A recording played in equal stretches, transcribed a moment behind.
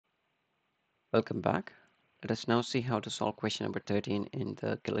Welcome back. Let us now see how to solve question number 13 in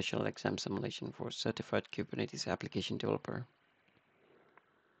the Killer Shell exam simulation for Certified Kubernetes Application Developer.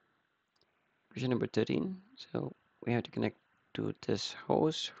 Question number 13. So we have to connect to this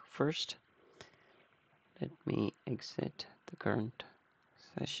host first. Let me exit the current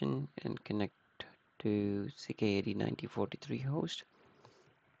session and connect to CKAD 9043 host.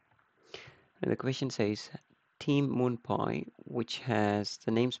 And the question says, Team Moonpie, which has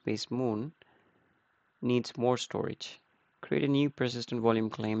the namespace Moon, needs more storage. Create a new persistent volume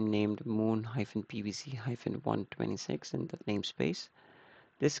claim named moon-pvc-126 in the namespace.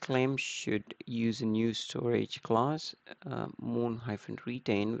 This claim should use a new storage class,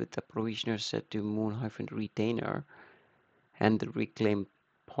 moon-retain, with the provisioner set to moon-retainer and the reclaim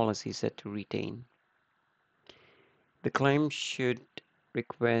policy set to retain. The claim should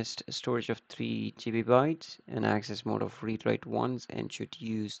request a storage of 3 GB bytes and access mode of ReadWriteOnce and should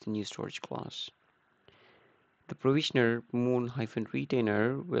use the new storage class. The provisioner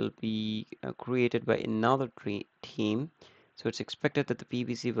moon-retainer will be created by another team, so it's expected that the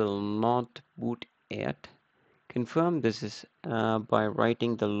PVC will not boot yet. Confirm this is by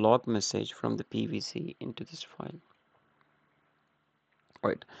writing the log message from the PVC into this file.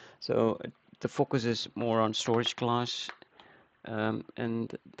 Right, so the focus is more on storage class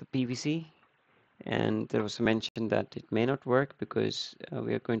and the PVC, and there was a mention that it may not work because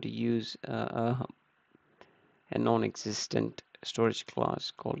we are going to use a non-existent storage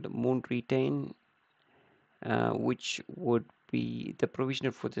class called moon-retain, which would be the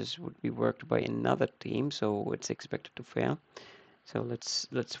provisioner for this would be worked by another team, so it's expected to fail. So let's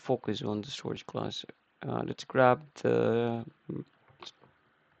focus on the storage class. Let's grab the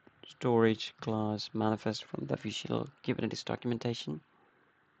storage class manifest from the official Kubernetes documentation.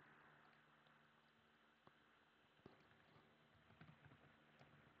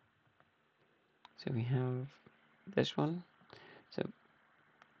 So we have this one. So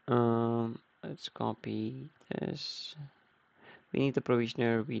let's copy this. We need the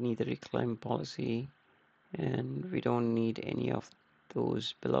provisioner, we need the reclaim policy, and we don't need any of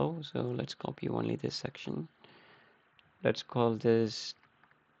those below, so let's copy only this section. Let's call this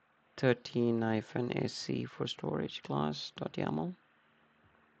 13-sc for storage class.yaml.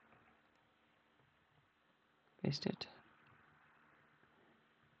 Paste it.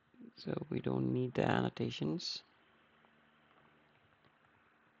 So we don't need the annotations.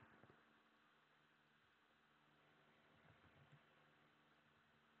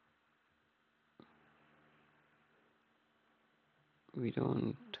 We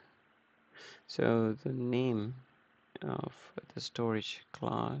don't. So the name of the storage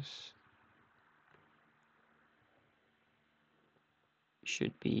class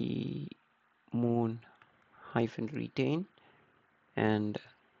should be moon-retain, and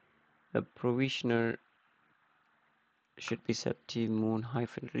the provisioner should be set to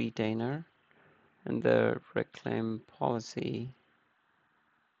moon-retainer, and the reclaim policy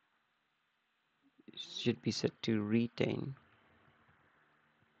should be set to retain.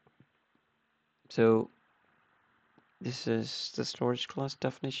 So this is the storage class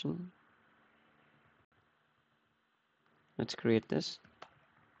definition. Let's create this.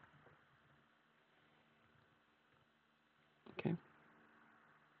 Okay.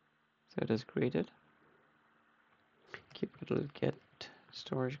 So it is created. Kubectl get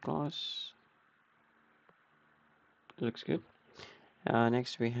storage class. Looks good.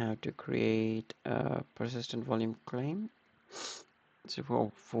 Next we have to create a persistent volume claim. So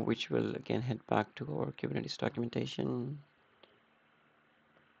for which we'll again head back to our Kubernetes documentation.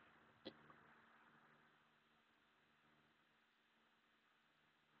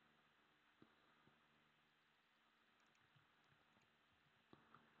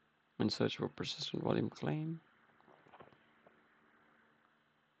 And search for persistent volume claim.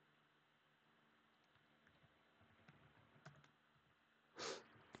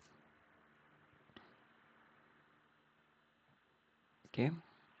 Okay.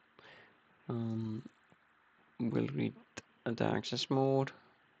 We'll read the access mode.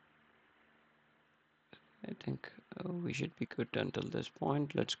 I think we should be good until this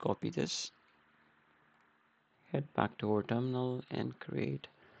point. Let's copy this. Head back to our terminal and create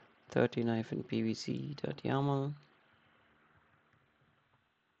 13-pvc.yaml.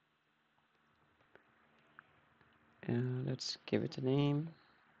 Let's give it a name.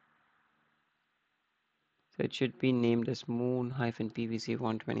 So it should be named as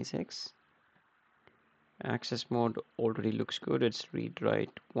moon-pvc126. Access mode already looks good. It's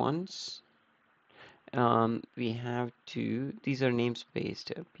ReadWriteOnce. We have to, these are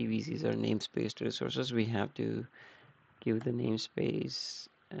namespaced, PVCs are namespaced resources. We have to give the namespace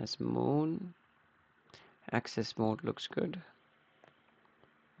as moon Access mode looks good.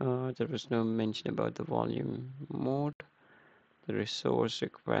 There was no mention about the volume mode. The resource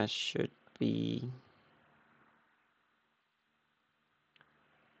request should be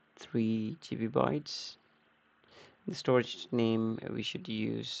 3 GB bytes. The storage name, we should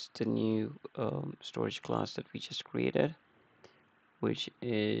use the new storage class that we just created, which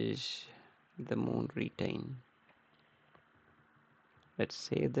is the Moon retain. Let's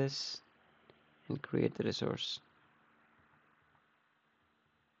save this and create the resource.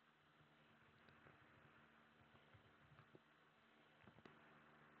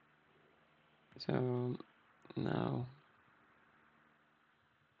 So now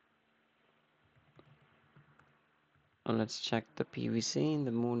let's check the PVC in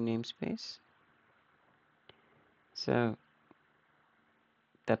the Moon namespace. So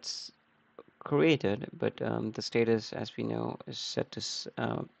that's created, but the status, as we know, is set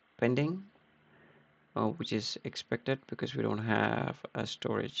to pending, which is expected because we don't have a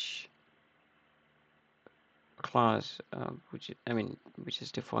storage class, which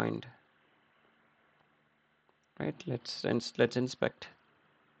is defined. Right? Let's inspect.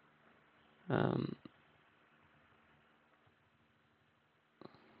 The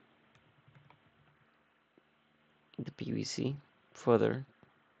PVC further.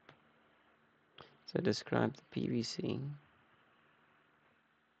 So describe the PVC.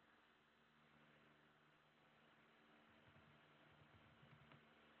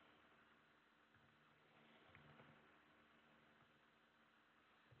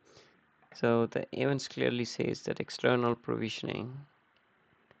 So the events clearly says that external provisioning,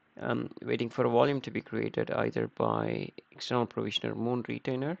 waiting for a volume to be created either by external provisioner Moon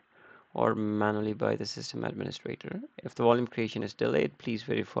retainer or manually by the system administrator. If the volume creation is delayed, please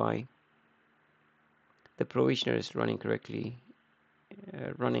verify the provisioner is running correctly,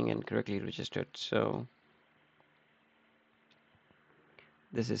 running and correctly registered. So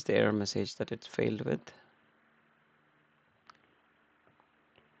this is the error message that it's failed with.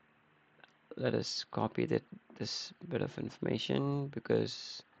 Let us copy this bit of information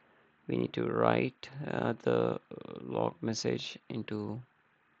because we need to write the log message into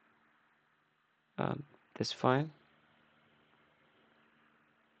this file.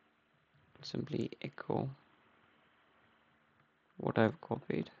 Simply echo what I've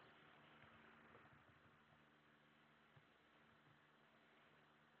copied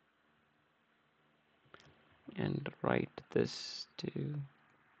and write this to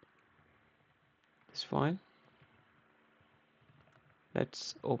this file.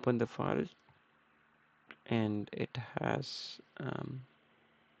 Let's open the file, and it has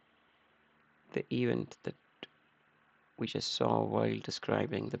the event that we just saw while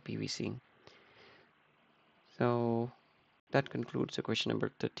describing the PVC. So that concludes the question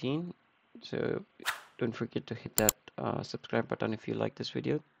number 13. So don't forget to hit that subscribe button if you like this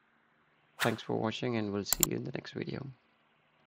video. Thanks for watching, and we'll see you in the next video.